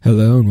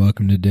Hello and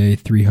welcome to day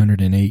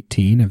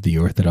 318 of the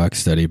Orthodox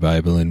Study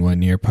Bible in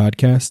 1 Year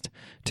podcast.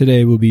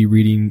 Today we'll be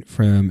reading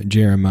from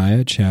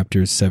Jeremiah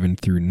chapters 7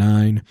 through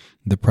 9,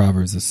 the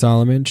Proverbs of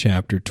Solomon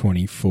chapter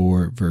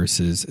 24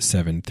 verses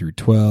 7 through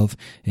 12,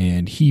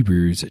 and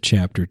Hebrews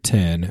chapter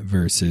 10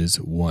 verses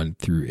 1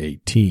 through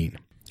 18.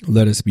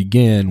 Let us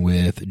begin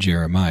with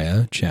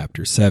Jeremiah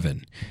chapter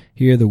 7.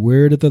 Hear the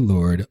word of the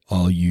Lord,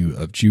 all you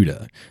of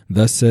Judah.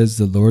 Thus says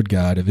the Lord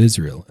God of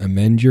Israel,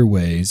 amend your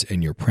ways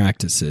and your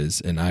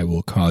practices, and I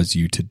will cause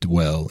you to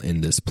dwell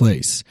in this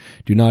place.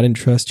 Do not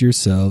entrust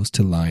yourselves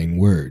to lying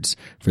words,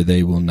 for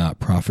they will not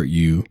profit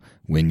you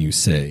when you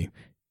say,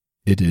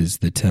 it is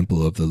the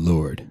temple of the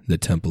Lord, the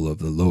temple of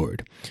the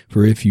Lord.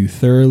 For if you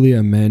thoroughly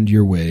amend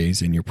your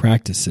ways and your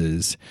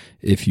practices,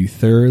 if you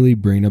thoroughly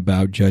bring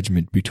about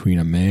judgment between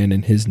a man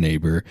and his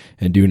neighbor,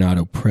 and do not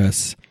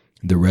oppress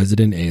the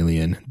resident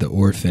alien, the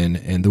orphan,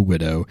 and the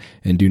widow,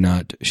 and do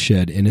not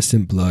shed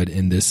innocent blood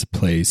in this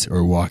place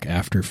or walk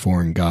after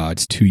foreign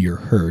gods to your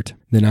hurt,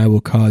 then I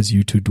will cause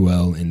you to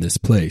dwell in this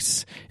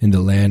place, in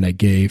the land I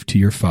gave to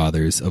your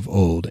fathers of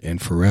old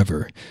and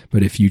forever.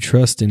 But if you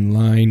trust in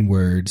lying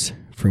words,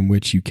 from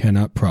which you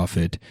cannot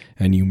profit,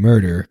 and you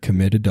murder,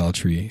 commit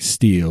adultery,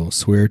 steal,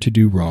 swear to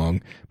do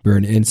wrong,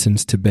 burn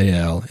incense to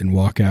Baal, and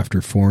walk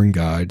after foreign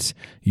gods,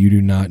 you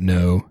do not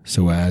know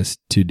so as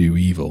to do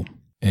evil,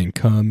 and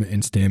come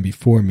and stand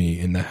before me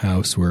in the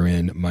house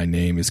wherein my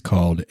name is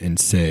called, and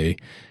say,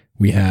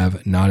 we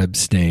have not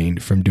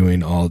abstained from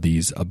doing all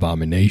these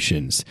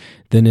abominations.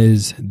 Then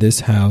is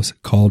this house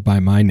called by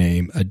my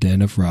name a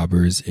den of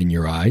robbers in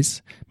your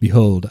eyes?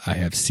 Behold, I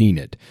have seen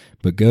it.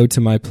 But go to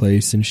my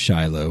place in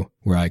Shiloh,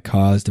 where I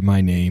caused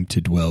my name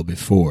to dwell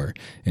before,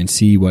 and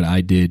see what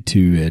I did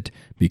to it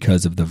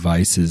because of the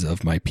vices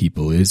of my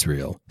people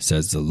Israel,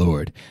 says the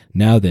Lord.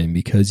 Now then,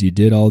 because you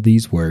did all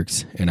these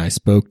works, and I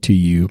spoke to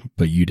you,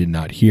 but you did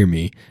not hear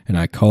me, and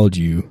I called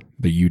you,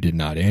 but you did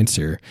not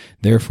answer,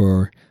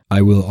 therefore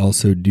I will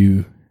also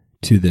do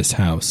to this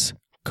house,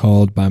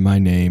 called by my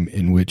name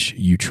in which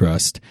you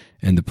trust,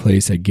 and the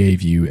place I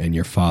gave you and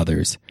your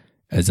fathers,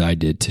 as I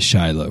did to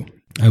Shiloh.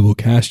 I will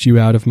cast you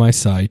out of my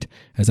sight,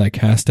 as I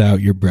cast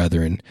out your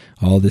brethren,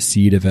 all the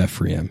seed of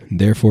Ephraim.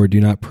 Therefore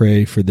do not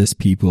pray for this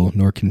people,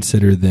 nor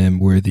consider them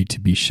worthy to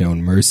be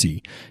shown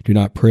mercy. Do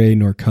not pray,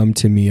 nor come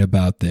to me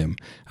about them.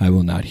 I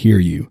will not hear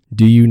you.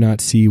 Do you not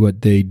see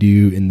what they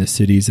do in the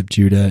cities of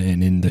Judah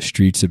and in the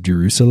streets of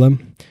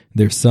Jerusalem?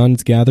 Their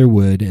sons gather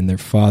wood, and their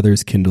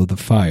fathers kindle the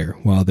fire,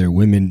 while their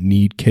women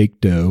knead cake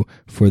dough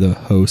for the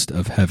host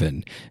of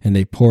heaven. And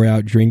they pour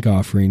out drink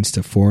offerings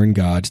to foreign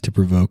gods to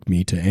provoke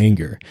me to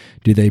anger.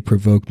 Do they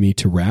provoke me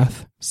to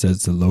wrath,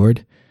 says the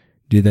Lord?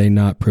 Do they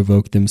not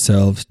provoke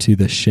themselves to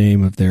the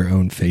shame of their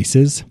own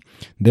faces?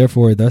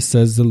 Therefore thus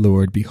says the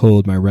Lord,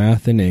 behold, my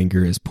wrath and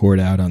anger is poured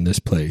out on this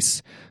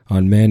place,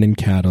 on men and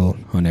cattle,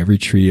 on every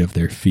tree of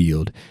their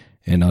field,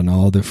 and on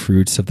all the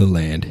fruits of the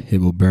land. It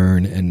will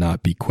burn and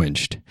not be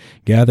quenched.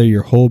 Gather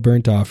your whole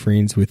burnt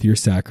offerings with your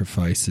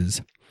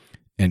sacrifices,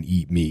 and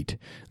eat meat.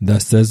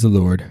 Thus says the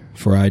Lord,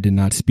 for I did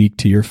not speak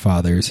to your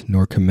fathers,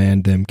 nor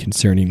command them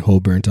concerning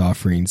whole burnt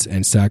offerings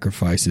and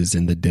sacrifices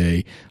in the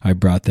day I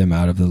brought them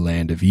out of the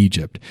land of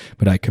Egypt.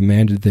 But I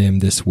commanded them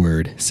this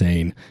word,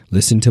 saying,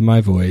 listen to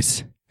my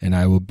voice, and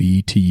I will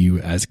be to you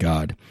as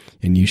God,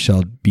 and you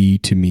shall be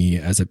to me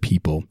as a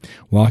people.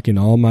 Walk in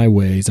all my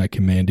ways I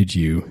commanded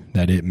you,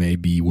 that it may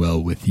be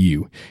well with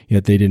you.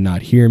 Yet they did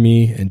not hear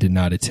me, and did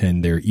not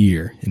attend their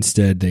ear.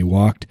 Instead they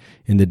walked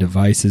in the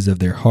devices of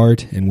their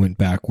heart, and went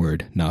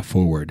backward, not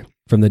forward.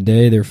 From the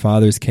day their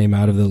fathers came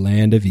out of the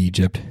land of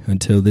Egypt,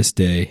 until this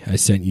day I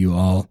sent you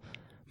all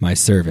my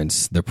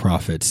servants, the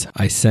prophets.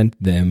 I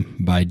sent them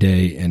by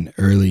day and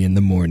early in the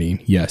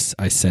morning. Yes,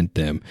 I sent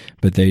them,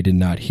 but they did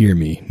not hear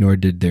me, nor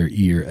did their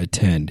ear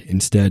attend.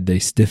 Instead, they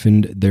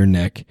stiffened their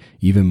neck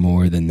even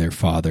more than their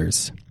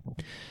fathers.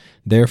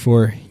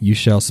 Therefore, you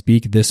shall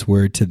speak this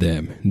word to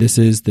them. This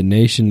is the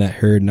nation that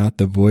heard not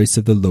the voice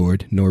of the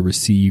Lord, nor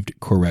received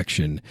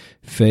correction.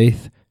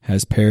 Faith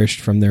has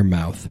perished from their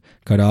mouth.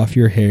 Cut off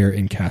your hair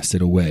and cast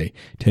it away.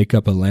 Take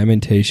up a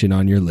lamentation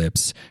on your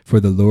lips, for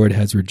the Lord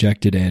has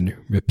rejected and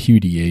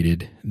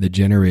repudiated the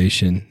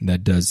generation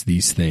that does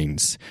these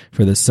things.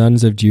 For the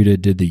sons of Judah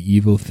did the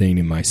evil thing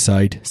in my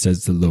sight,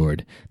 says the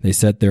Lord. They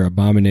set their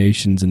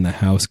abominations in the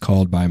house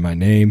called by my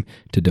name,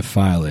 to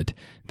defile it.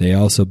 They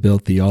also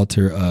built the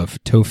altar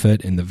of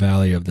Tophet in the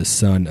valley of the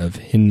son of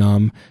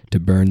Hinnom, to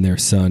burn their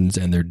sons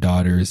and their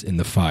daughters in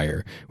the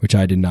fire, which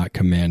I did not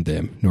command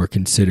them, nor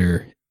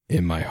consider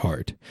in my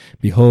heart.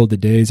 Behold, the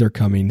days are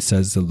coming,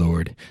 says the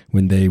Lord,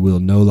 when they will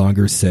no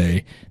longer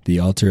say, the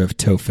altar of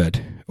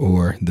Tophet,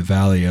 or the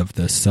valley of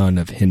the son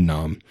of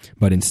Hinnom,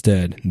 but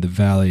instead the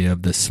valley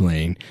of the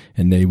slain,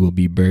 and they will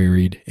be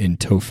buried in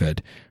Tophet,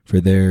 for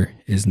there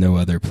is no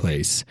other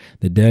place.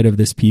 The dead of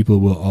this people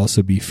will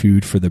also be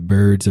food for the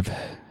birds of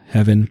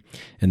heaven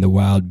and the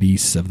wild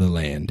beasts of the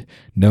land.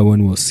 No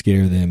one will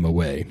scare them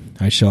away.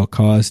 I shall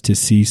cause to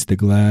cease the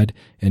glad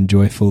and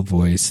joyful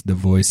voice, the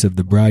voice of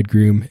the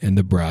bridegroom and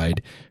the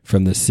bride,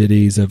 from the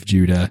cities of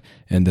Judah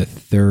and the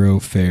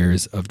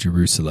thoroughfares of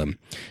Jerusalem,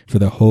 for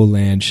the whole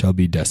land shall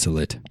be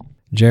desolate.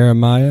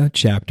 Jeremiah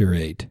chapter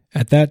 8.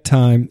 At that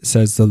time,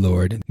 says the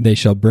Lord, they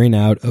shall bring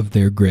out of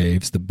their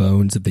graves the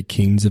bones of the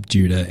kings of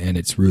Judah and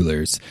its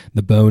rulers,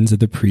 the bones of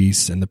the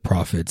priests and the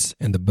prophets,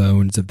 and the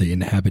bones of the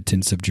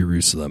inhabitants of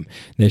Jerusalem.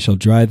 They shall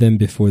dry them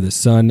before the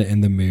sun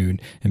and the moon,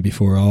 and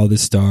before all the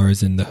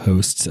stars and the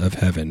hosts of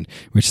heaven,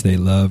 which they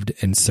loved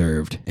and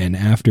served, and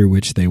after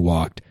which they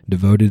walked,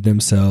 devoted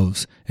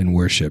themselves, and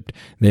worshipped.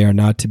 They are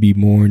not to be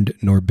mourned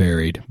nor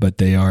buried, but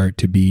they are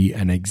to be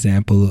an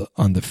example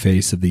on the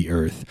face of the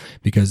earth,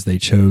 because they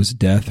chose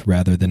death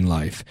rather than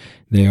life.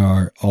 They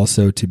are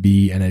also to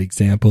be an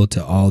example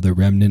to all the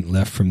remnant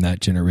left from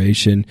that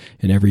generation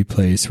in every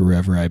place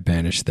wherever I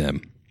banish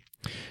them.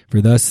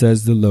 For thus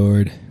says the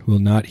Lord, will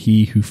not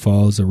he who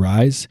falls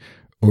arise?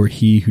 Or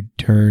he who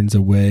turns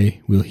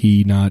away, will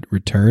he not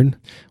return?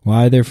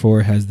 Why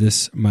therefore has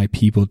this my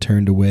people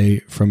turned away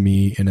from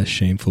me in a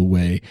shameful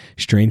way,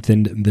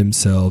 strengthened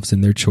themselves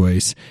in their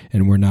choice,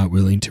 and were not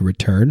willing to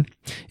return?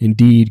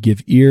 Indeed,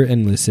 give ear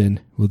and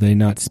listen. Will they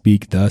not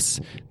speak thus?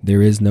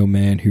 There is no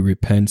man who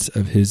repents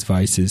of his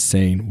vices,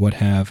 saying, what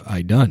have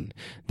I done?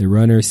 The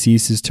runner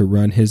ceases to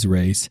run his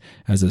race,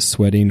 as a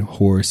sweating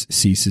horse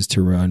ceases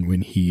to run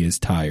when he is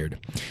tired.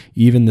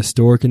 Even the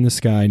stork in the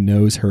sky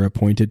knows her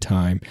appointed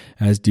time,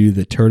 as do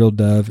the turtle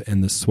dove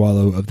and the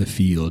swallow of the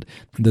field.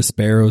 The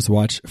sparrows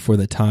watch for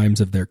the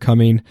times of their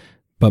coming,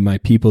 but my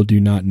people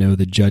do not know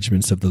the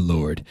judgments of the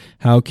Lord.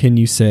 How can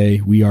you say,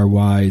 we are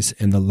wise,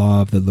 and the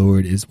law of the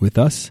Lord is with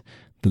us?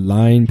 The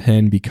lying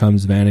pen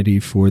becomes vanity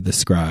for the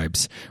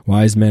scribes.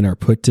 Wise men are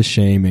put to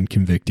shame and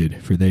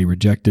convicted, for they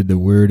rejected the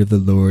word of the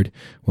Lord.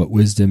 What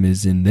wisdom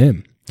is in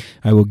them?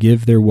 I will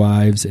give their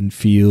wives and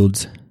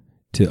fields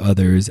to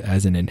others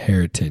as an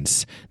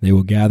inheritance. They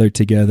will gather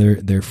together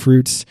their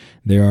fruits.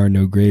 There are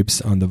no grapes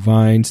on the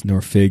vines,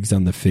 nor figs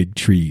on the fig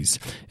trees,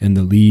 and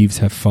the leaves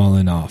have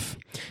fallen off.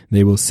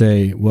 They will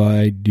say,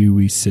 why do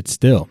we sit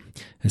still?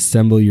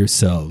 Assemble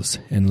yourselves,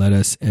 and let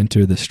us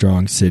enter the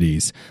strong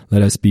cities.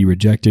 Let us be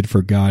rejected,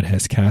 for God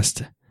has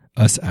cast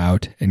us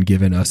out and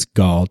given us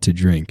gall to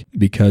drink,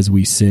 because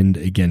we sinned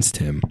against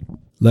him.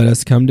 Let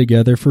us come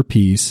together for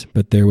peace,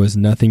 but there was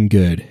nothing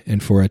good,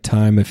 and for a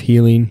time of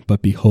healing,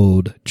 but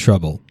behold,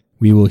 trouble.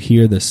 We will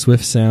hear the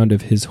swift sound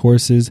of his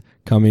horses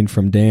coming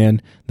from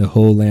Dan. The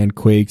whole land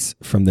quakes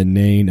from the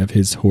neighing of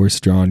his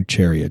horse-drawn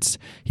chariots.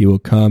 He will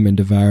come and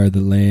devour the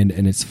land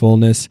and its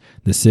fullness,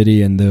 the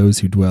city and those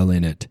who dwell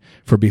in it.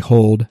 For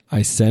behold,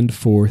 I send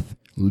forth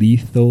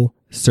lethal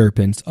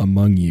serpents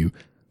among you,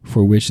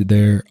 for which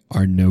there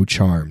are no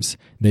charms.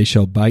 They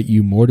shall bite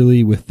you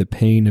mortally with the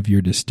pain of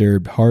your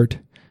disturbed heart.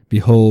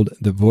 Behold,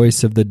 the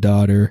voice of the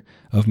daughter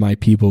of my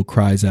people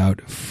cries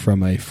out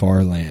from a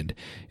far land.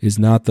 Is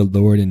not the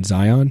Lord in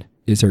Zion?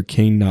 Is her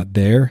king not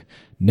there?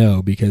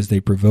 No, because they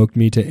provoked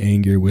me to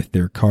anger with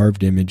their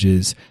carved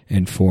images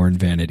and foreign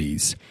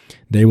vanities.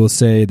 They will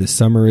say, the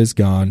summer is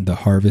gone, the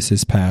harvest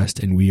is past,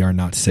 and we are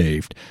not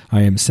saved.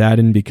 I am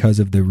saddened because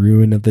of the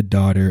ruin of the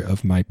daughter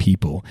of my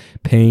people.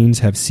 Pains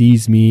have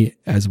seized me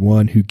as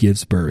one who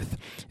gives birth.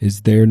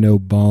 Is there no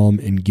balm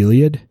in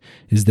Gilead?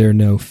 Is there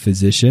no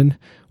physician?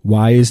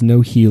 Why is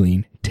no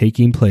healing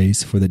taking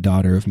place for the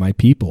daughter of my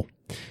people?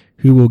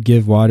 Who will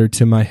give water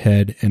to my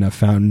head and a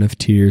fountain of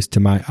tears to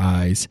my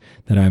eyes,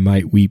 that I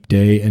might weep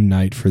day and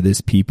night for this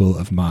people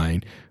of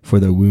mine, for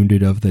the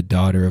wounded of the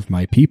daughter of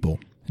my people?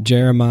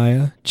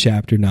 Jeremiah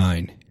chapter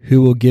 9.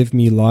 Who will give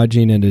me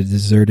lodging in a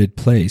deserted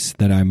place,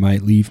 that I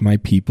might leave my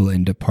people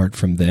and depart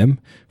from them?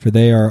 For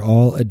they are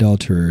all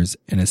adulterers,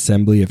 an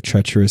assembly of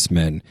treacherous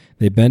men.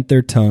 They bent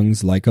their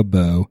tongues like a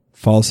bow.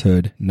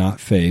 Falsehood, not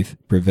faith,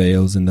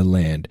 prevails in the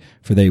land,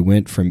 for they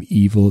went from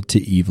evil to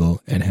evil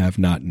and have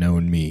not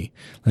known me.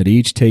 Let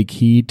each take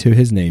heed to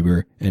his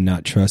neighbor and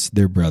not trust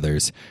their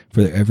brothers,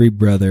 for every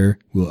brother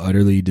will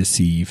utterly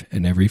deceive,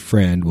 and every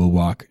friend will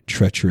walk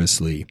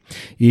treacherously.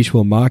 Each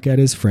will mock at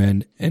his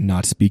friend and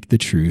not speak the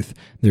truth.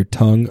 Their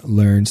tongue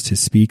learns to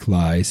speak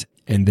lies,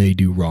 and they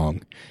do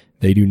wrong.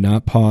 They do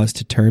not pause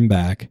to turn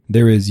back.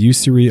 There is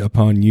usury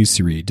upon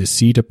usury,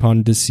 deceit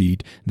upon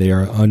deceit. They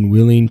are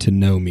unwilling to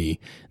know me.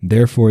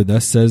 Therefore,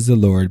 thus says the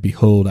Lord,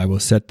 behold, I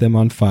will set them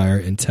on fire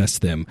and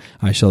test them.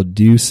 I shall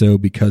do so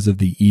because of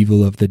the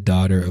evil of the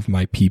daughter of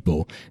my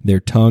people.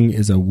 Their tongue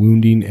is a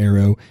wounding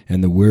arrow,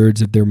 and the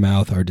words of their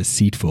mouth are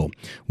deceitful.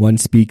 One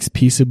speaks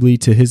peaceably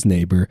to his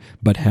neighbor,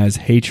 but has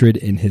hatred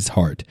in his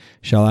heart.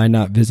 Shall I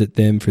not visit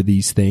them for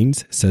these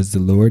things, says the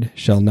Lord?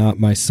 Shall not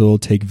my soul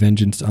take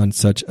vengeance on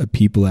such a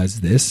people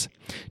as this?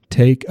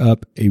 Take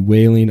up a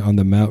wailing on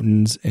the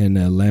mountains and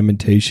a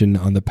lamentation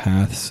on the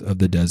paths of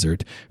the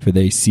desert, for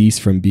they cease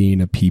from being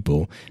a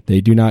people.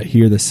 They do not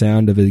hear the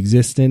sound of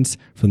existence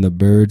from the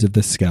birds of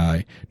the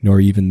sky, nor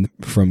even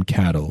from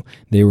cattle.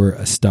 They were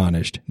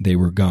astonished. They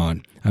were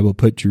gone. I will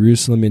put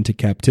Jerusalem into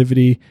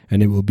captivity,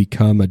 and it will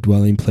become a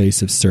dwelling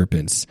place of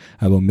serpents.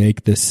 I will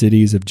make the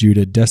cities of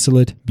Judah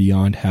desolate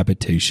beyond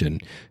habitation.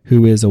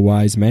 Who is a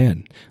wise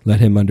man?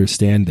 Let him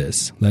understand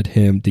this. Let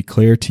him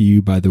declare to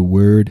you by the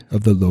word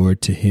of the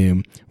Lord to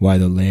him why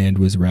the land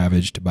was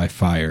ravaged by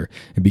fire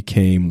and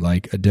became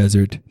like a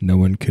desert no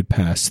one could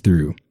pass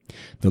through.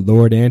 The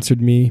Lord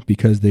answered me,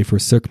 because they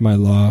forsook my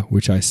law,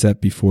 which I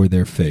set before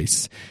their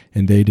face,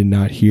 and they did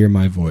not hear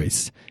my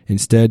voice.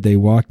 Instead, they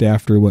walked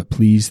after what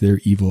pleased their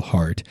evil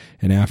heart,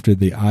 and after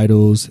the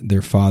idols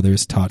their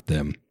fathers taught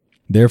them.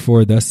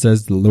 Therefore, thus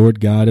says the Lord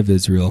God of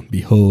Israel,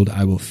 Behold,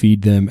 I will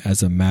feed them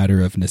as a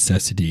matter of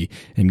necessity,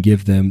 and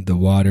give them the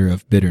water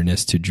of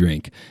bitterness to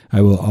drink.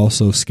 I will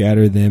also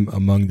scatter them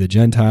among the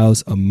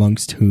Gentiles,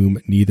 amongst whom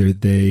neither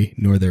they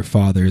nor their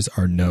fathers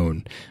are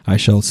known. I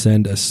shall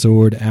send a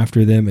sword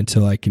after them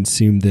until I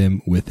consume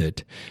them with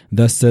it.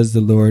 Thus says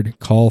the Lord,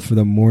 Call for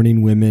the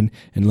mourning women,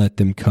 and let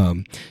them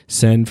come.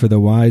 Send for the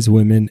wise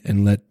women,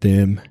 and let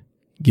them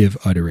give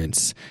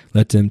utterance.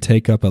 Let them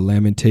take up a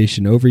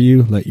lamentation over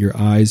you. Let your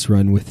eyes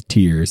run with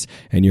tears,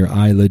 and your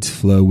eyelids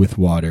flow with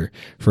water.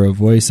 For a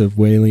voice of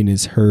wailing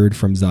is heard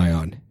from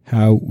Zion.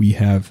 How we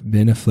have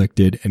been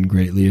afflicted and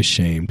greatly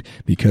ashamed,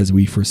 because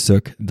we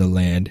forsook the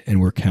land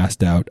and were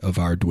cast out of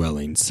our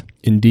dwellings.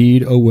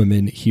 Indeed, O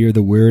women, hear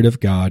the word of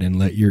God, and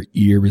let your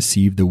ear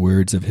receive the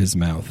words of his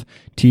mouth.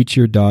 Teach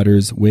your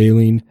daughters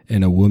wailing,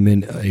 and a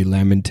woman a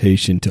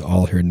lamentation to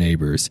all her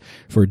neighbors.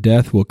 For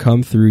death will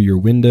come through your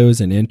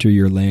windows and enter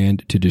your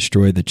land to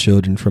destroy the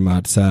children from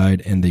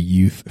outside and the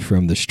youth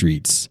from the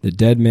streets. The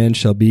dead man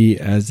shall be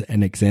as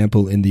an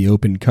example in the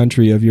open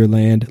country of your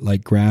land,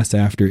 like grass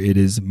after it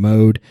is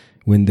mowed,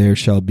 when there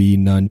shall be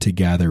none to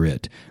gather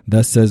it.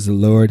 Thus says the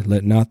Lord,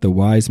 Let not the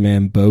wise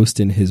man boast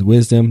in his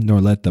wisdom,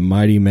 nor let the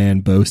mighty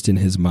man boast in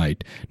his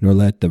might, nor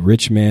let the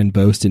rich man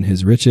boast in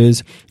his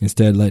riches.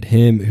 Instead, let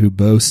him who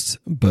boasts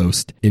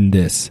boast in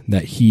this,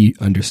 that he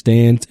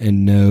understands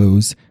and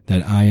knows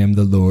that I am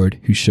the Lord,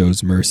 who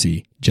shows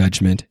mercy,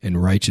 judgment,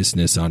 and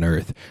righteousness on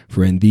earth.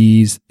 For in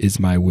these is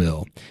my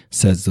will,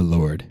 says the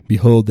Lord.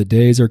 Behold, the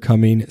days are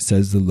coming,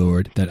 says the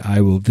Lord, that I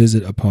will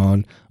visit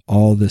upon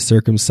all the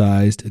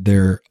circumcised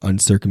their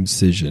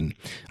uncircumcision.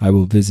 I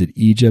will visit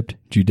Egypt,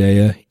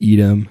 Judea,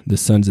 Edom, the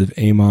sons of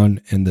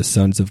Ammon, and the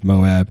sons of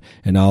Moab,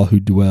 and all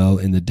who dwell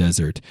in the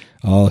desert,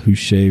 all who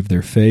shave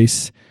their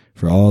face.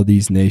 For all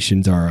these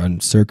nations are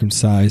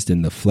uncircumcised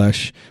in the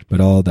flesh, but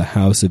all the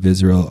house of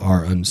Israel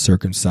are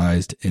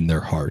uncircumcised in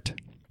their heart.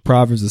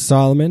 Proverbs of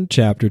Solomon,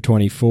 chapter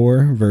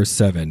 24, verse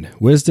 7.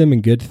 Wisdom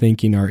and good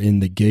thinking are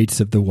in the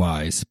gates of the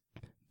wise.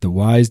 The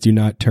wise do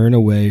not turn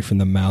away from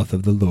the mouth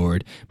of the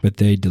Lord, but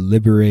they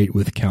deliberate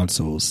with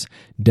counsels.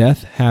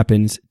 Death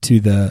happens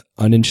to the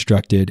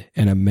uninstructed,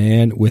 and a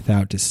man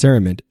without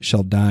discernment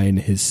shall die in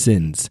his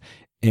sins.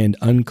 And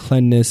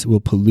uncleanness will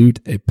pollute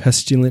a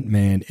pestilent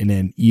man in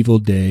an evil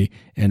day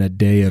and a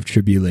day of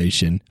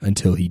tribulation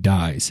until he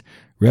dies.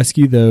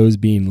 Rescue those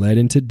being led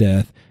into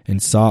death,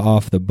 and saw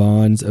off the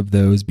bonds of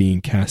those being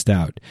cast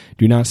out.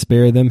 Do not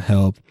spare them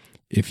help.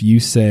 If you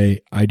say,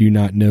 I do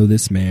not know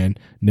this man,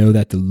 know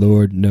that the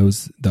Lord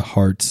knows the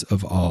hearts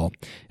of all,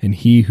 and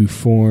he who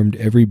formed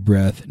every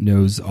breath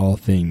knows all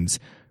things,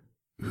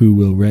 who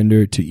will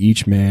render to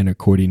each man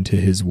according to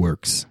his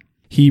works.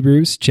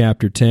 Hebrews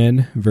chapter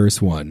 10,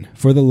 verse 1.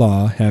 For the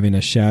law, having a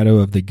shadow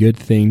of the good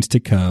things to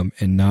come,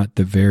 and not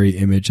the very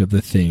image of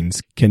the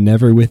things, can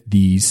never with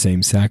these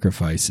same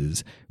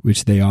sacrifices,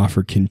 which they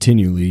offer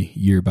continually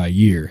year by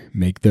year,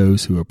 make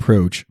those who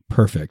approach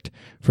perfect.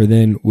 For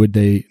then would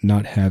they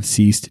not have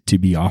ceased to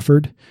be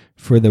offered?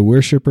 For the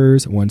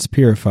worshippers, once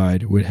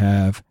purified, would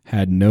have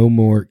had no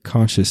more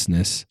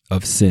consciousness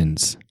of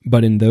sins.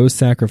 But in those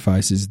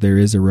sacrifices there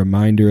is a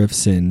reminder of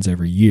sins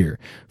every year,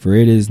 for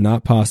it is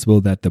not possible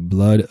that the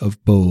blood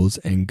of bulls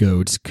and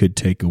goats could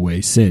take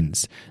away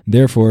sins.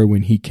 Therefore,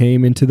 when he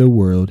came into the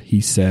world, he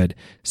said,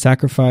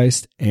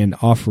 Sacrifice and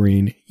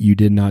offering you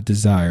did not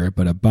desire,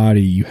 but a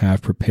body you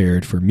have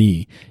prepared for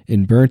me.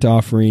 In burnt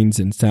offerings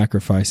and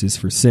sacrifices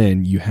for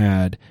sin you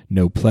had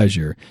no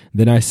pleasure.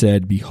 Then I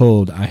said,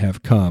 Behold, I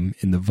have come.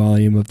 In the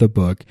volume of the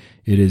book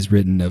it is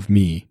written of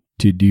me,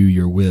 to do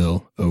your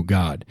will, O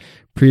God.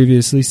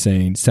 Previously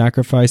saying,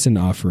 Sacrifice and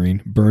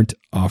offering, burnt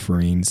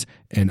offerings,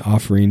 and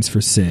offerings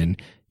for sin,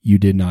 you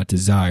did not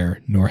desire,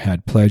 nor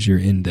had pleasure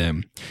in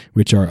them,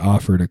 which are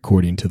offered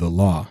according to the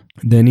law.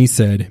 Then he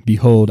said,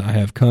 Behold, I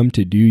have come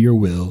to do your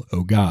will,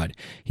 O God.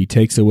 He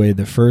takes away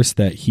the first,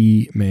 that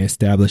he may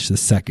establish the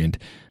second.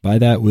 By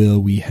that will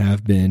we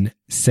have been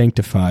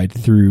sanctified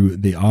through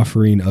the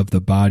offering of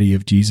the body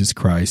of Jesus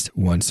Christ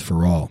once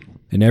for all.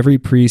 And every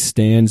priest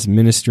stands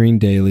ministering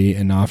daily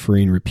and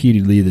offering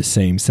repeatedly the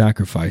same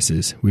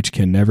sacrifices, which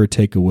can never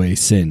take away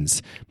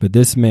sins. But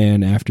this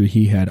man, after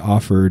he had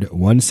offered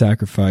one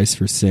sacrifice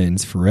for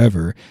sins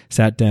forever,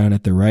 sat down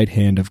at the right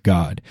hand of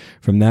God,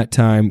 from that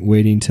time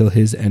waiting till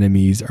his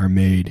enemies are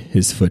made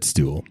his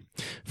footstool.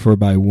 For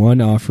by one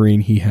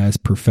offering he has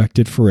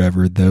perfected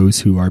forever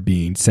those who are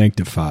being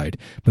sanctified.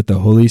 But the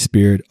Holy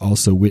Spirit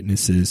also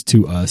witnesses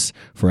to us,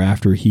 for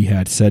after he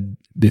had said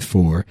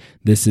before,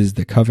 "This is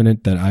the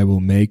covenant that I will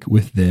make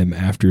with them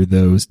after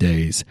those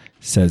days,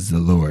 says the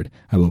Lord.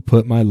 I will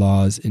put my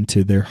laws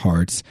into their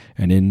hearts,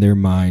 and in their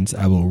minds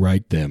I will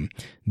write them."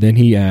 Then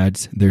he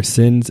adds, "Their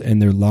sins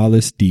and their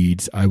lawless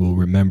deeds I will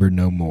remember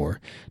no more.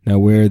 Now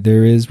where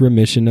there is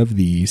remission of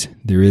these,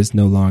 there is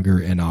no longer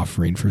an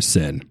offering for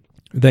sin."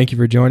 Thank you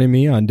for joining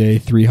me on day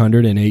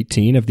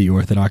 318 of the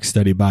Orthodox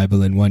Study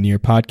Bible in 1 Year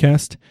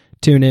podcast.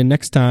 Tune in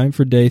next time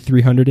for day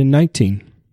 319.